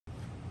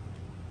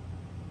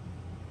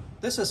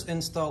This is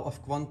install of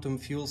Quantum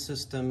Fuel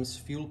Systems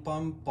fuel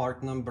pump,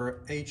 part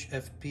number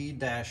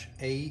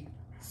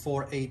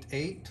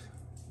HFP-A488.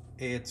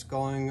 It's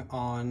going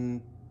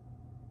on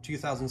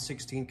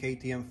 2016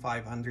 KTM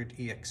 500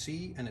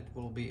 EXC, and it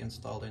will be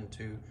installed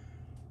into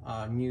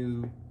a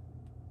new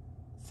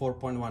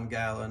 4.1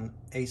 gallon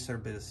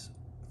Acerbis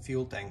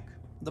fuel tank.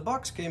 The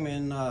box came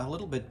in a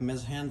little bit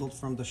mishandled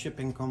from the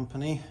shipping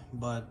company,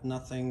 but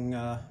nothing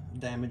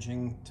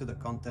damaging to the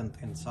content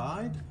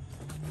inside.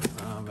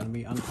 When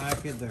we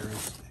unpack it, there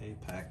is a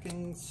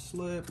packing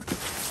slip,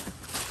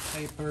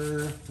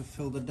 paper to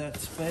fill the dead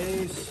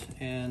space,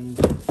 and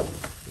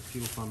the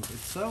fuel pump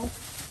itself.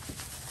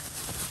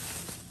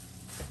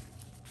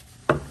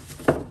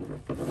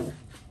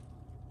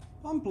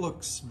 Pump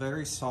looks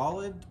very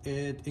solid.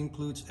 It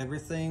includes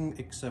everything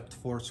except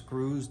 4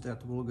 screws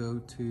that will go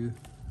to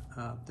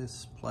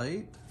this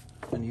plate,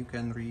 and you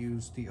can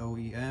reuse the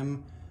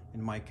OEM.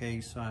 In my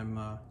case, I'm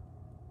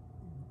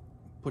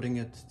putting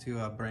it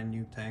to a brand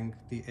new tank.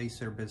 The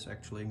Acerbis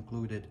actually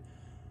included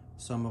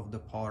some of the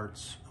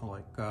parts,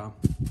 like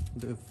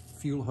the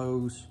fuel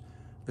hose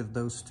with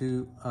those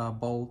 2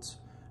 bolts,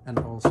 and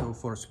also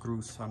 4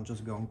 screws. I'm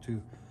just going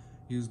to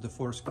use the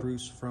 4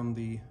 screws from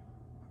the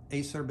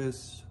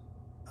Acerbis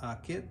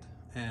kit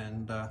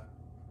and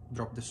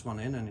drop this one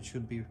in, and it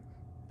should be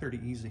pretty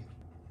easy.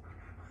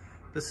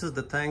 This is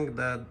the tank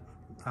that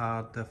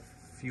the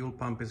fuel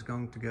pump is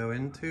going to go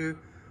into.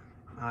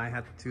 I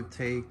had to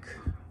take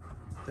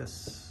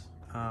this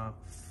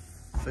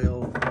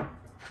fill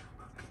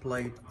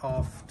plate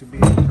off to be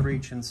able to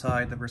reach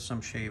inside. There were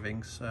some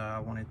shavings. I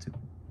wanted to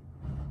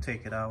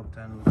take it out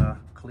and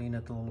clean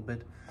it a little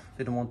bit.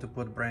 Didn't want to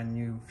put a brand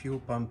new fuel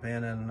pump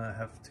in and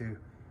have to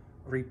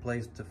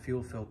replace the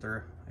fuel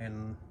filter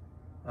in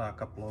a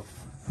couple of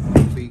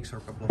weeks or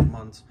a couple of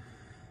months.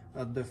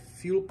 The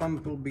fuel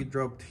pump will be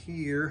dropped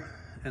here,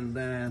 and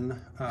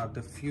then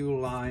the fuel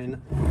line,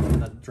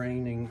 the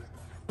draining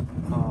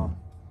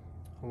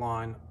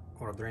line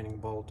or draining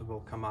bolt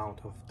will come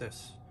out of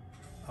this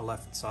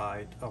left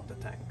side of the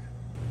tank.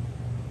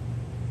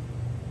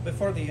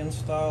 Before the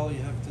install,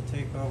 you have to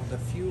take off the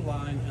fuel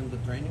line and the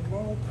draining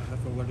bolt. I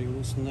have already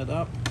loosened it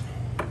up.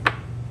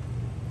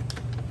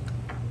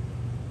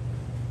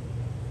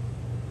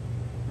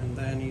 And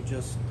then you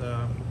just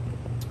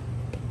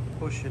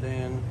push it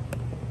in.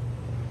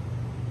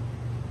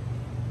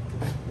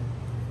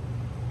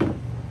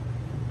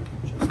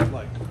 Just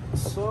like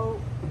so.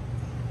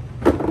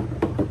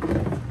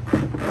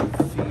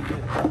 Feed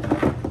it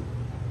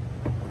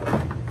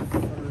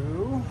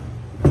through.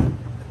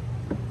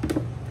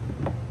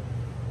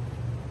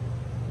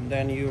 And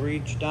then you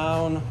reach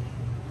down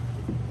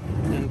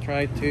and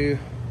try to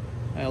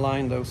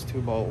align those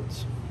 2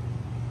 bolts.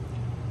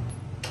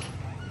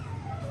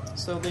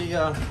 So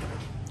the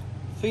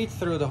feed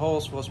through the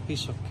holes was a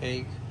piece of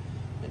cake.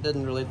 It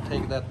didn't really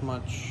take that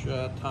much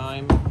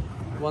time.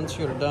 Once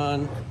you're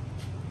done,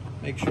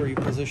 make sure you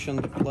position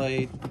the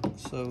plate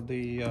so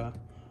the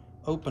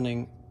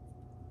opening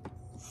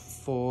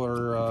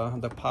for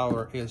the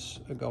power is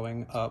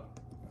going up.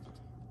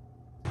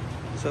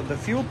 So the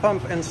fuel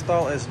pump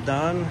install is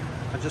done.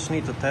 I just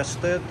need to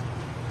test it.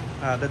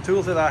 The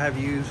tools that I have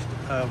used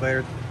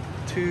were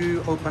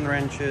 2 open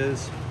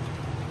wrenches,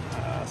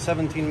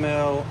 17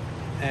 mil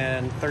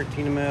and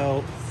 13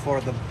 mil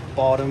for the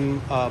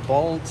bottom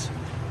bolts,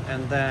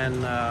 and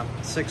then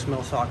 6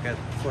 mil socket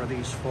for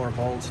these 4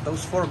 bolts.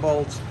 Those 4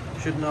 bolts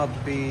should not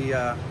be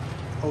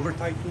over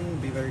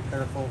tightened. Be very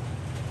careful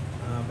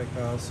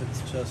because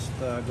it's just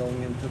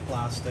going into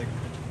plastic.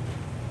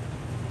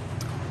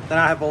 Then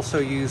I have also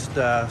used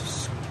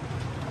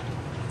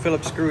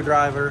Phillips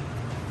screwdriver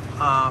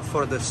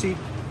for the seat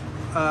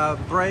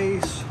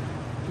brace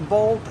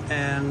bolt,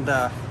 and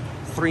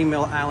 3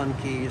 mil Allen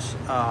keys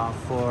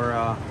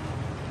for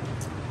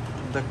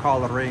the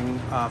collar ring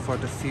for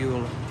the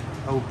fuel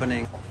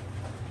opening.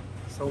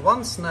 So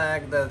one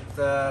snag that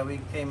we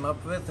came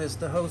up with is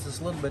the hose is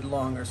a little bit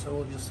longer, so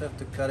we'll just have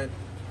to cut it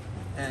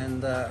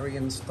and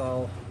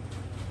reinstall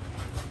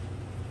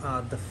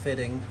the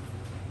fitting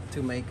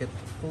to make it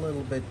a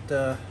little bit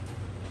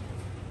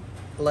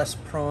less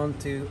prone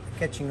to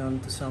catching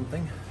on to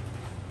something.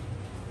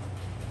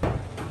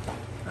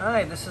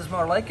 Alright, this is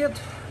more like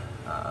it.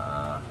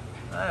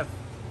 I've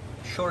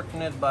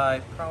shortened it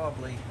by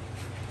probably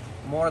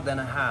more than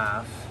a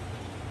half.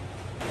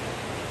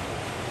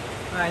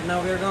 Alright, now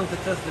we're going to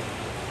test the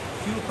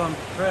fuel pump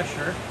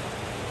pressure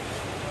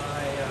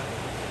by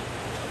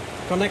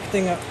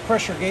connecting a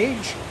pressure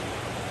gauge.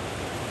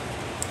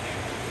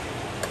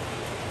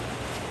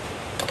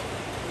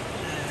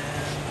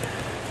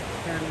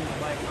 And turning the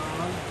bike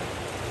on. I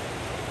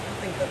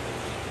think the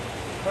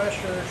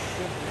pressure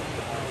should be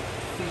about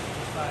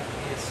 55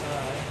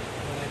 psi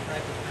when I try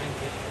to crank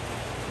it.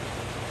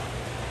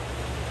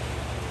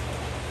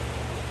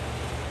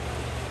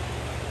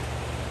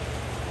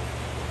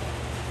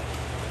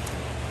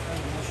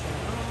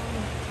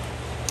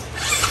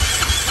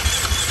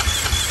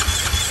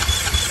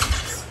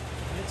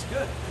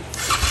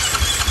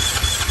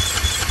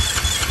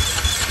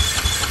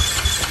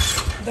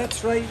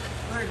 that's right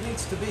where it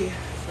needs to be.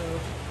 So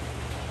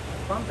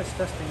the pump is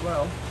testing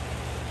well.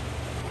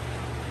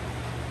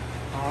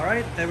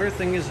 Alright,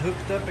 everything is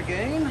hooked up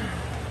again.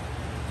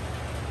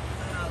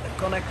 The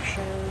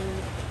connection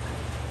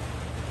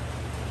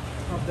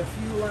of the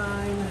fuel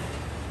line,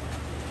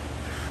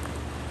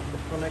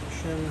 the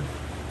connection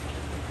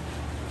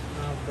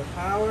of the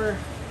power.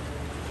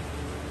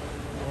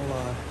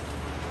 I'll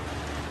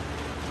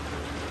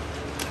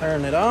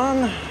turn it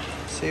on,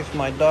 see if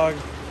my dog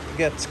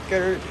gets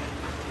scared.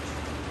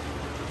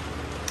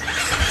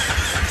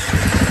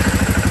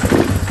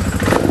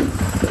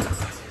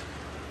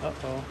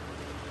 Uh-oh.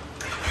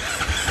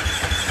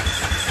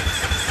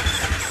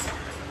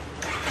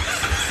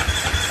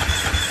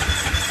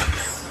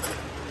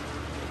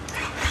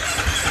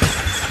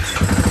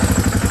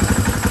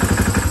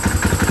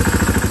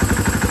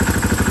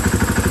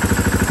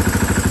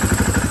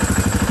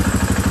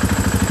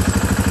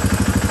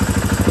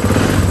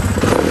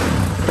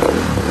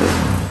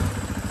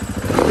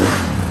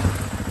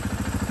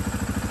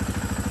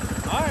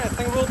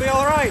 Will be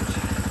all right.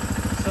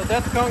 So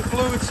that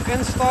concludes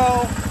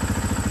install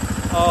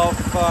of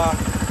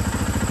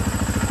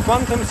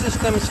Quantum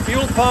Systems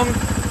fuel pump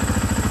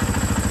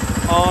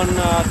on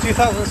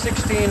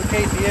 2016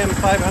 KTM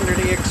 500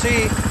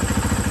 EXC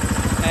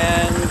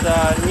and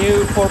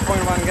new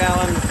 4.1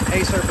 gallon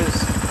Acerbis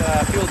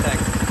fuel tank.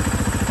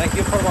 Thank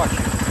you for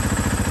watching.